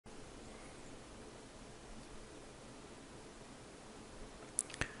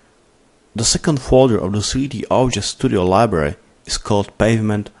The second folder of the 3D Object Studio library is called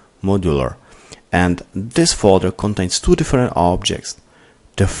Pavement Modular, and this folder contains two different objects.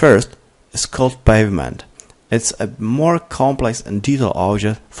 The first is called Pavement. It's a more complex and detailed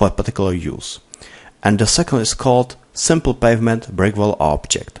object for a particular use. And the second is called Simple Pavement Brickwall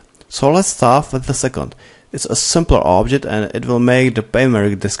Object. So let's start with the second. It's a simpler object and it will make the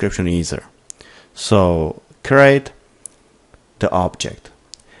pavement description easier. So create the object.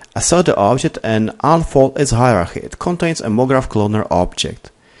 Assert the object and unfold its hierarchy. It contains a MoGraph cloner object.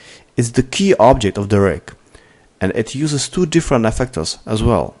 It's the key object of the rig, and it uses two different effectors as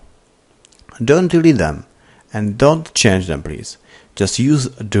well. Don't delete them and don't change them, please. Just use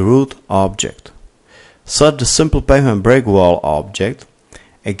the root object. Set the simple pavement break wall object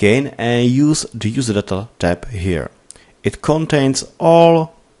again and use the user data tab here. It contains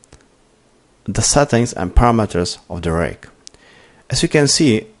all the settings and parameters of the rig. As you can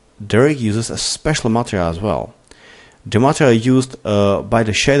see, the rig uses a special material as well. The material used by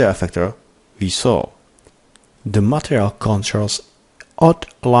the shader effector we saw. The material controls odd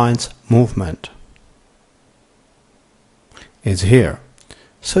lines movement. It's here.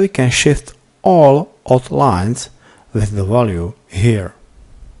 So we can shift all odd lines with the value here.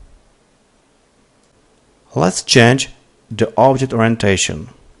 Let's change the object orientation.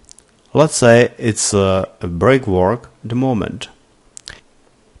 Let's say it's a brickwork at the moment.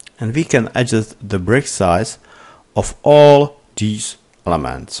 And we can adjust the brick size of all these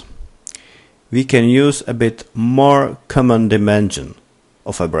elements. We can use a bit more common dimension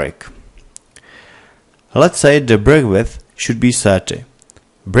of a brick. Let's say the brick width should be 30,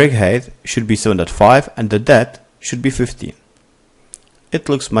 brick height should be 7.5 and the depth should be 15. It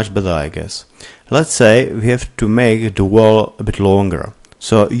looks much better, I guess. Let's say we have to make the wall a bit longer,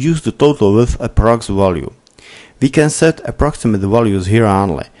 so use the total width approx value. We can set approximate values here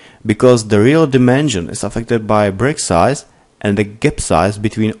only, because the real dimension is affected by brick size and the gap size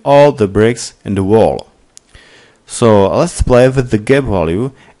between all the bricks in the wall. So let's play with the gap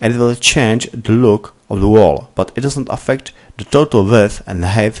value and it will change the look of the wall, but it doesn't affect the total width and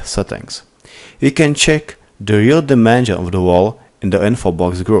height settings. We can check the real dimension of the wall in the info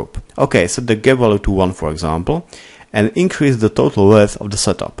box group. Okay, set the gap value to 1 for example, and increase the total width of the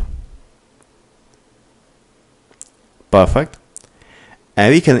setup. Perfect.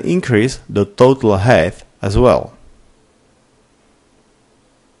 And we can increase the total height as well.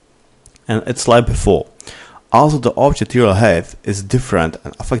 And it's like before. Also the object real height is different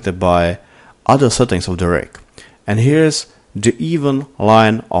and affected by other settings of the rig. And here's the even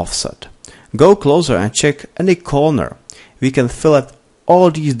line offset. Go closer and check any corner. We can fillet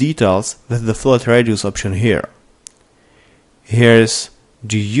all these details with the fillet radius option here. Here's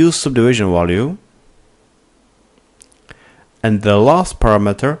the use subdivision value. And the last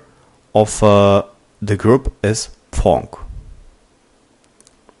parameter of the group is Fonk.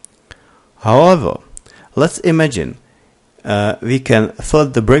 However, let's imagine we can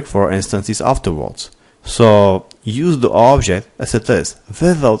fillet the brick for instances afterwards. So use the object as it is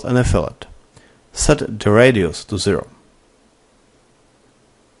without any fillet. Set the radius to 0.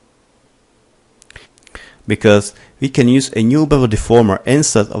 Because we can use a new bevel deformer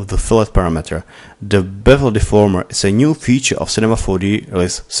instead of the fillet parameter. The bevel deformer is a new feature of Cinema 4D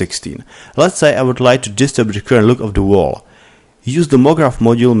release 16. Let's say I would like to disturb the current look of the wall. Use the MoGraph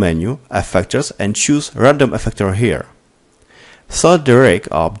module menu, Effectors, and choose Random Effector here. Select the rig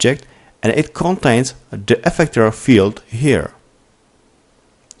object and it contains the effector field here.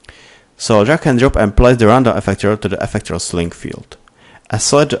 So drag and drop and place the random effector to the effector's link field. And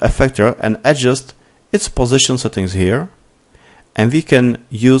select the effector and adjust its position settings here, and we can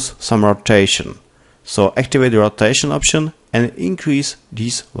use some rotation. So activate the rotation option and increase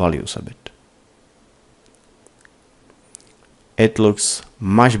these values a bit. It looks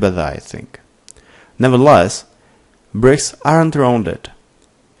much better, I think. Nevertheless, bricks aren't rounded.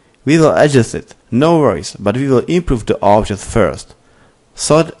 We will adjust it, no worries, but we will improve the object first.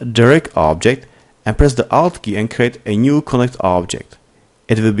 Select the rig object and press the Alt key and create a new connect object.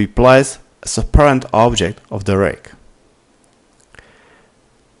 It will be placed as a parent object of the rig.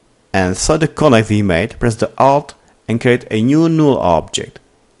 And so the connect we made, press the Alt and create a new null object.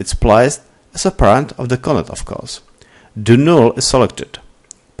 It's placed as a parent of the connect, of course. The null is selected.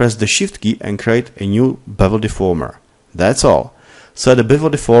 Press the Shift key and create a new bevel deformer. That's all. So the bevel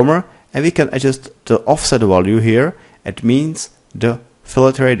deformer, and we can adjust the offset value here. It means the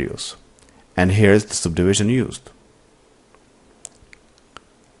fillet radius. And here is the subdivision used.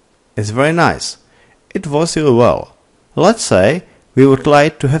 It's very nice. It works really well. Let's say we would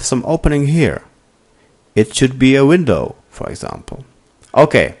like to have some opening here. It should be a window, for example.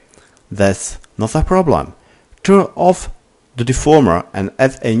 Okay, That's not a problem. Turn off the deformer and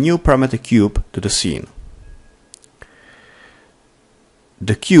add a new parameter cube to the scene.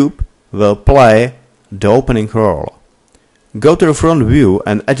 The cube will play the opening role. Go to the front view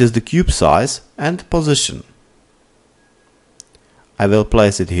and adjust the cube size and position. I will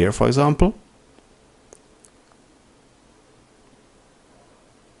place it here, for example.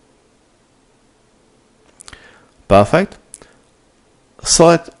 Perfect.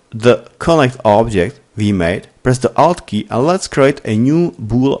 Select the connect object we made, press the Alt key and let's create a new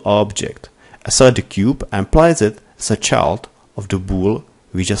bool object. Select the cube and place it as a child of the bool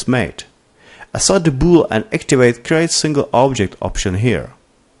we just made. Select the bool and activate Create Single Object option here.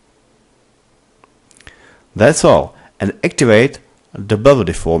 That's all, and activate the bevel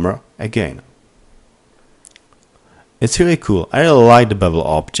deformer again. It's really cool. I really like the bevel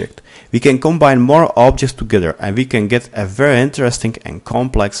object. We can combine more objects together and we can get a very interesting and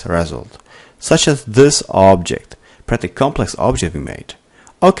complex result, such as this object, pretty complex object we made.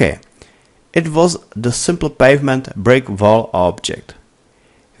 Okay, it was the simple pavement brick wall object.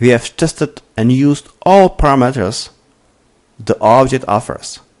 We have tested and used all parameters the object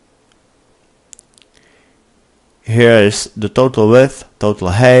offers. Here is the total width, total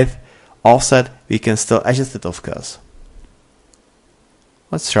height, offset. We can still adjust it, of course.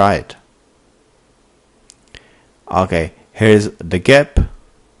 Let's try it. Okay, here is the gap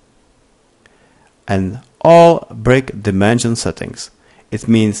and all brick dimension settings. It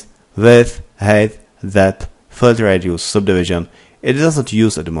means width, height, depth, filter radius, subdivision. It is not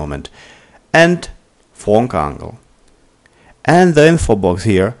used at the moment. And fork angle. And the info box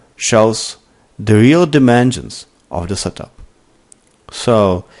here shows the real dimensions of the setup.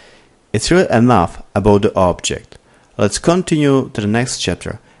 So it's really enough about the object. Let's continue to the next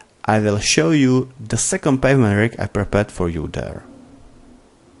chapter. I will show you the second pavement rig I prepared for you there.